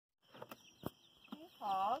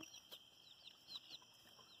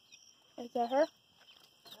Is that her?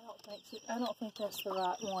 I don't think that's the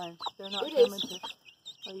right one. They're not It coming is.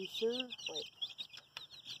 to. Are you sure? Wait.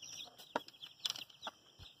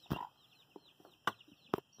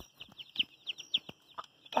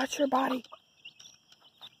 Watch her body.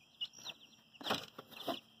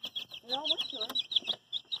 They all went to her.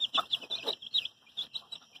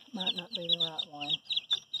 Might not be the right one.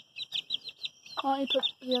 Why don't you put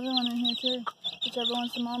the other one in here too? Whichever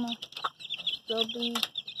one's the mama. They'll be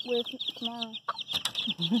with tomorrow.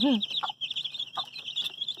 Why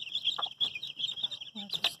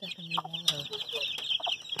don't you step in the water?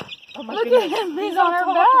 Oh my Look goodness. at him. He's on her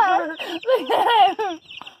back. Look at him.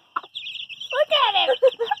 Look at him.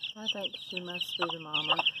 I think she must be the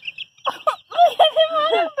mama. Look at him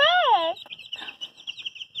on her back.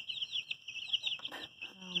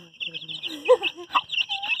 Oh my goodness.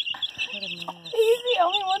 What a mess. He's the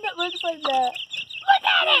only one that looks like that. Look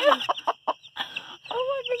at him. Oh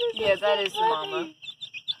my goodness. Yeah, that's that so is the funny. mama.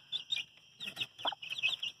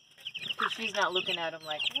 Because she's not looking at him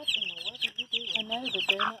like, what in the world are you doing? I know, but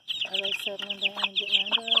they're not. Are they settling down and getting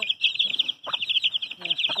under us?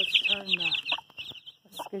 Yeah,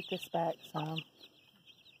 let's scoot this back some.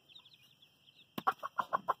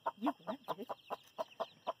 You wanted.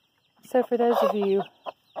 So for those of you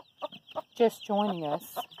just joining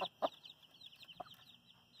us,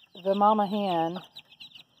 the mama hen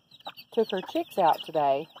took her chicks out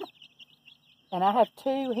today, and I have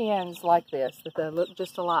two hens like this that they look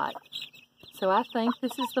just alike. So I think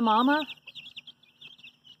this is the mama,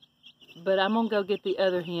 but I'm gonna go get the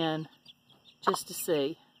other hen just to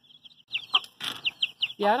see.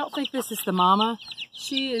 Yeah, I don't think this is the mama.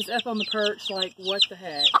 She is up on the perch like, what the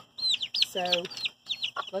heck? So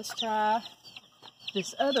let's try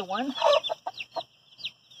this other one.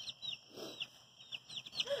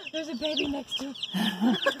 There's a baby next to him.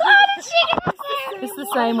 It's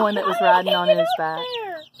the same one that was riding on his back.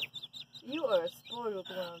 You are a spoiled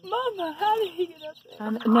one. Mama, how did he get up there?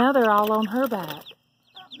 And now they're all on her back.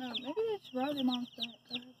 I don't know. Maybe they just ride their mom's back.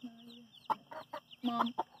 I have no idea.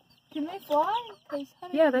 Mom, can they fly? 'Cause how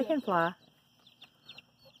do Yeah, they can fly.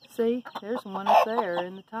 See, there's one up there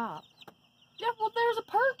in the top. Yeah, well, there's a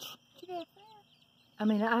perch to go up there. I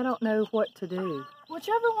mean, I don't know what to do.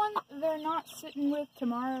 Whichever one they're not sitting with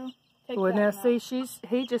tomorrow, take Well, that now one see,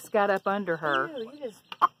 he just got up under her. Ew, you just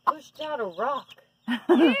pushed out a rock. out.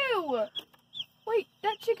 Ew! Wait,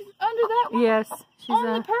 that chicken's under that one? Yes, she's On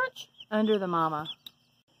the perch? under the mama.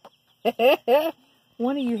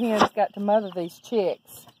 One of you hens got to mother these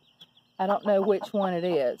chicks. I don't know which one it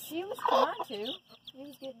is. She was trying to. He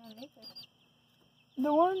was getting underneath her.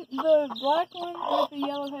 The black one with the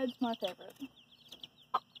yellow head's my favorite.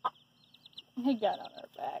 He got on her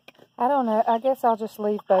back. I don't know. I guess I'll just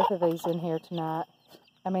leave both of these in here tonight.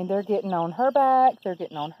 I mean, they're getting on her back. They're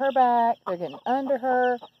getting on her back. They're getting under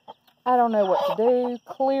her. I don't know what to do.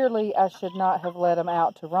 Clearly, I should not have let them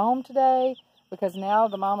out to roam today because now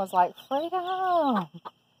the mama's like, freedom.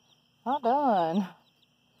 All done.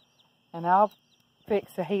 And I'll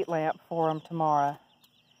fix a heat lamp for them tomorrow.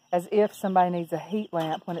 As if somebody needs a heat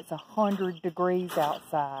lamp when it's 100 degrees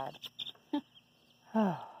outside.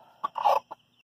 Oh.